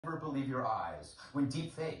never believe your eyes when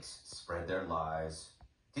deepfakes spread their lies.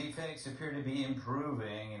 Deepfakes appear to be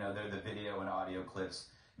improving. They're the video and audio clips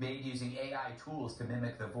made using AI tools to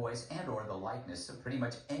mimic the voice and or the likeness of pretty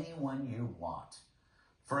much anyone you want.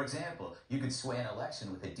 For example, you could sway an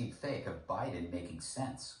election with a deepfake of Biden making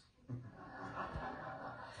sense.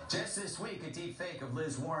 Just this week, a deepfake of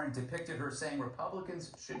Liz Warren depicted her saying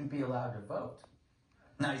Republicans shouldn't be allowed to vote.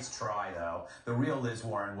 Nice try, though. The real Liz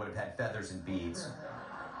Warren would have had feathers and beads.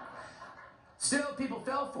 Still, people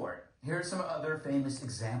fell for it. Here are some other famous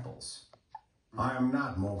examples. I am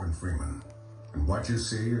not Morgan Freeman, and what you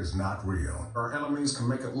see is not real. Our enemies can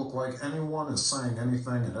make it look like anyone is saying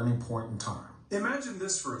anything at any point in time. Imagine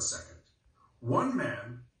this for a second. One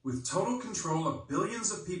man with total control of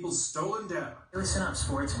billions of people's stolen data. Listen up,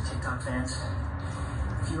 sports and TikTok fans.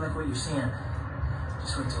 If you like what you're seeing,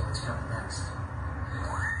 just wait till what's coming next.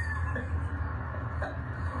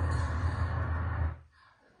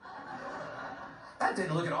 That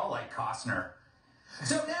didn't look at all like Costner.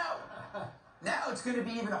 So now it's going to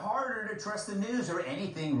be even harder to trust the news or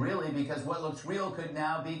anything really, because what looks real could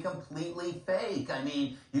now be completely fake. I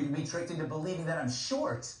mean, you can be tricked into believing that I'm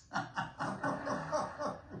short.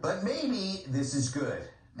 But maybe this is good.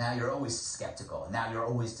 Now you're always skeptical, and now you're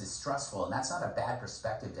always distrustful, and that's not a bad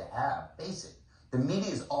perspective to have. Face it, the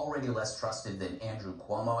media is already less trusted than Andrew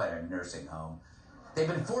Cuomo at a nursing home. They've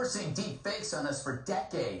been forcing deep fakes on us for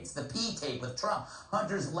decades. The P-tape with Trump,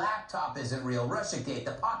 Hunter's laptop isn't real, Russiagate,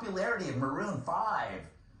 the popularity of Maroon 5,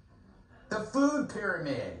 the food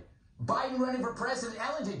pyramid, Biden running for president,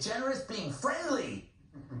 Ellen DeGeneres being friendly,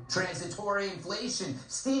 transitory inflation,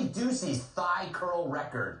 Steve Ducey's thigh curl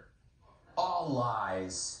record. All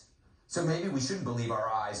lies. So maybe we shouldn't believe our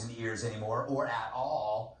eyes and ears anymore, or at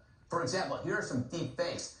all. For example, here are some deep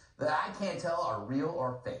fakes that I can't tell are real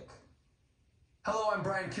or fake. Hello, I'm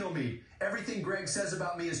Brian Kilmeade. Everything Greg says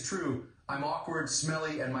about me is true. I'm awkward,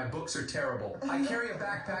 smelly, and my books are terrible. I carry a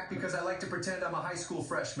backpack because I like to pretend I'm a high school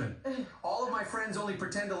freshman. All of my friends only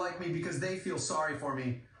pretend to like me because they feel sorry for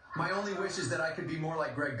me. My only wish is that I could be more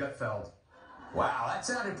like Greg Gutfeld. Wow, that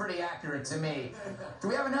sounded pretty accurate to me. Do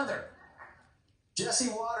we have another? Jesse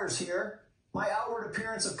Waters here. My outward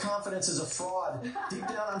appearance of confidence is a fraud. Deep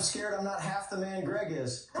down, I'm scared I'm not half the man Greg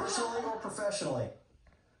is, personally or professionally.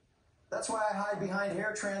 That's why I hide behind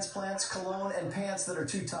hair transplants, cologne, and pants that are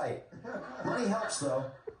too tight. Money helps, though.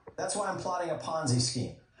 That's why I'm plotting a Ponzi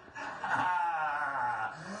scheme.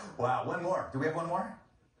 Wow, one more. Do we have one more?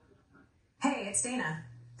 Hey, it's Dana.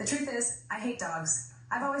 The truth is, I hate dogs.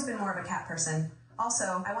 I've always been more of a cat person.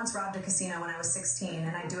 Also, I once robbed a casino when I was 16,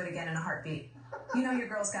 and I'd do it again in a heartbeat. You know your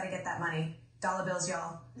girl's got to get that money. Dollar bills,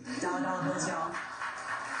 y'all. Dollar bills, y'all.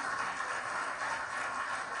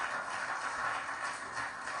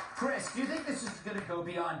 Chris, do you think this is going to go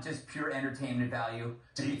beyond just pure entertainment value?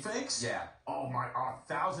 Deepfakes? Yeah. Oh my,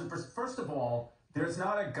 1,000%. First of all, there's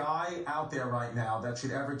not a guy out there right now that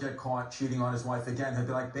should ever get caught cheating on his wife again. He'll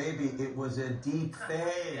be like, baby, it was a deep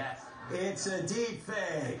fake. Yes. It's a deep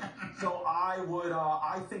fake. So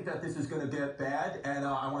I think that this is going to get bad, and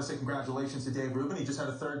I want to say congratulations to Dave Rubin. He just had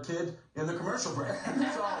a third kid in the commercial break. So,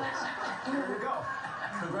 there you go.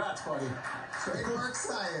 Congrats, buddy. Trademark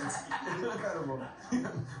science. Incredible.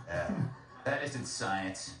 Yeah. That isn't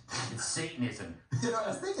science. It's Satanism. I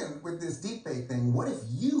was thinking with this deepfake thing, what if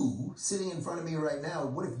you, sitting in front of me right now,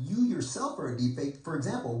 what if you yourself are a deepfake? For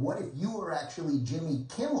example, what if you were actually Jimmy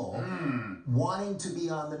Kimmel wanting to be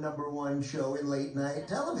on the #1 show in late night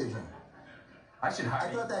television? I should hire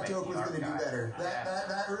I thought that joke was going to do better.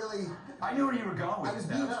 That really... I knew where you were going with I was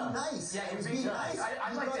this. being too nice. Yeah, I was being nice.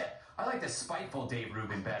 I like the spiteful Dave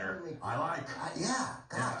Rubin better. Yeah,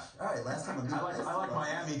 gosh. All right, last time I'm doing I like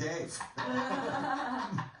Miami Dave.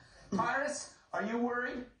 Tyrus, are you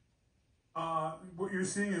worried? What you're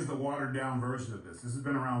seeing is the watered-down version of this. This has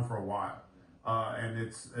been around for a while, and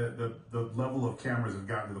it's the level of cameras have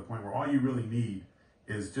gotten to the point where all you really need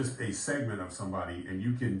is just a segment of somebody, and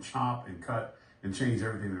you can chop and cut and change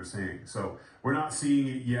everything they're saying. So we're not seeing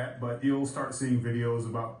it yet, but you'll start seeing videos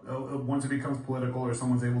about once it becomes political or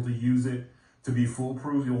someone's able to use it to be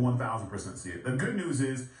foolproof, you'll 1,000% see it. The good news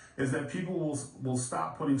is that people will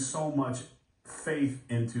stop putting so much faith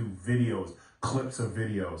into videos, clips of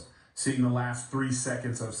videos, seeing the last 3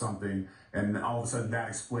 seconds of something, and all of a sudden that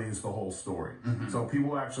explains the whole story. So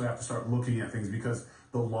people actually have to start looking at things, because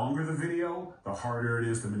the longer the video, the harder it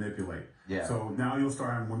is to manipulate. Yeah. So now you'll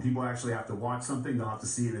start, when people actually have to watch something, they'll have to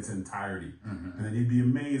see it in its entirety. And then you'd be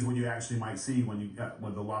amazed what you actually might see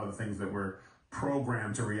with a lot of the things that we're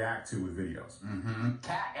programmed to react to with videos.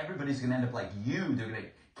 Cat, everybody's going to end up like you. They're going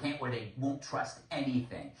to where they won't trust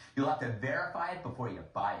anything. You'll have to verify it before you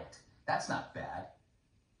buy it. That's not bad.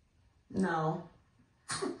 No.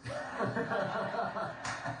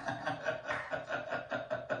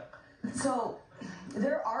 So,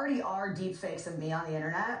 there already are deep fakes of me on the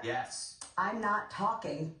internet. Yes. I'm not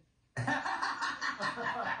talking.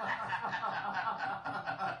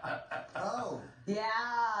 Oh.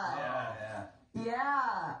 Yeah.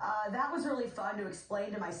 Yeah. That was really fun to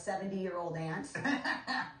explain to my 70-year-old aunt.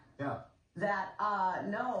 Yeah. That,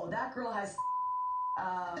 no, that girl has...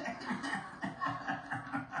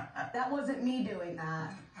 that wasn't me doing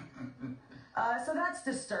that. So that's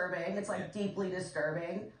disturbing. It's like deeply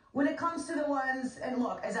disturbing. When it comes to the ones, and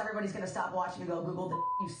look, as everybody's going to stop watching and go Google the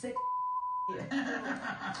you sick. We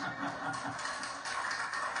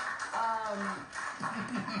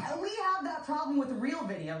have that problem with real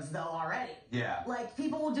videos, though, already. Yeah. Like,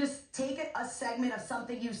 people will just take a segment of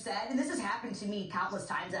something you said, and this has happened to me countless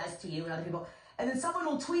times, as to you and other people, and then someone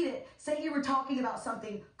will tweet it, say you were talking about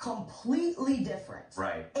something completely different.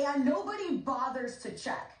 Right. And nobody bothers to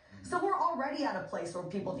check. So we're already at a place where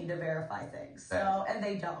people need to verify things. So, and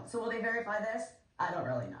they don't. So will they verify this? I don't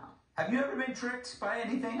really know. Have you ever been tricked by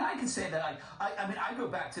anything? I can say that I mean, I go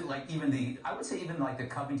back to like even the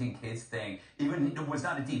Covington Kids thing, even it was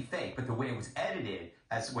not a deep fake, but the way it was edited,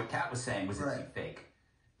 as what Kat was saying, was a deep fake.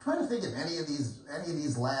 I'm trying to think if any of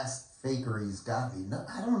these last fakeries got me. No,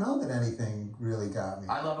 I don't know that anything really got me.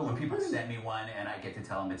 I love it when people send me one and I get to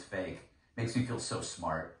tell them it's fake. Makes me feel so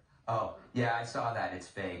smart. Oh, yeah, I saw that, it's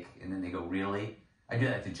fake. And then they go, really? I do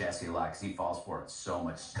that to Jesse a lot because he falls for it so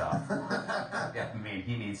much stuff. Yeah, I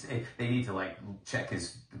mean, they need to like check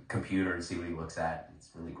his computer and see what he looks at. It's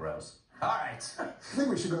really gross. All right. I think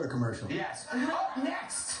we should go to commercial. Yes. Up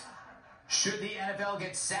next, should the NFL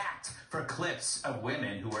get sacked for clips of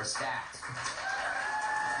women who are stacked?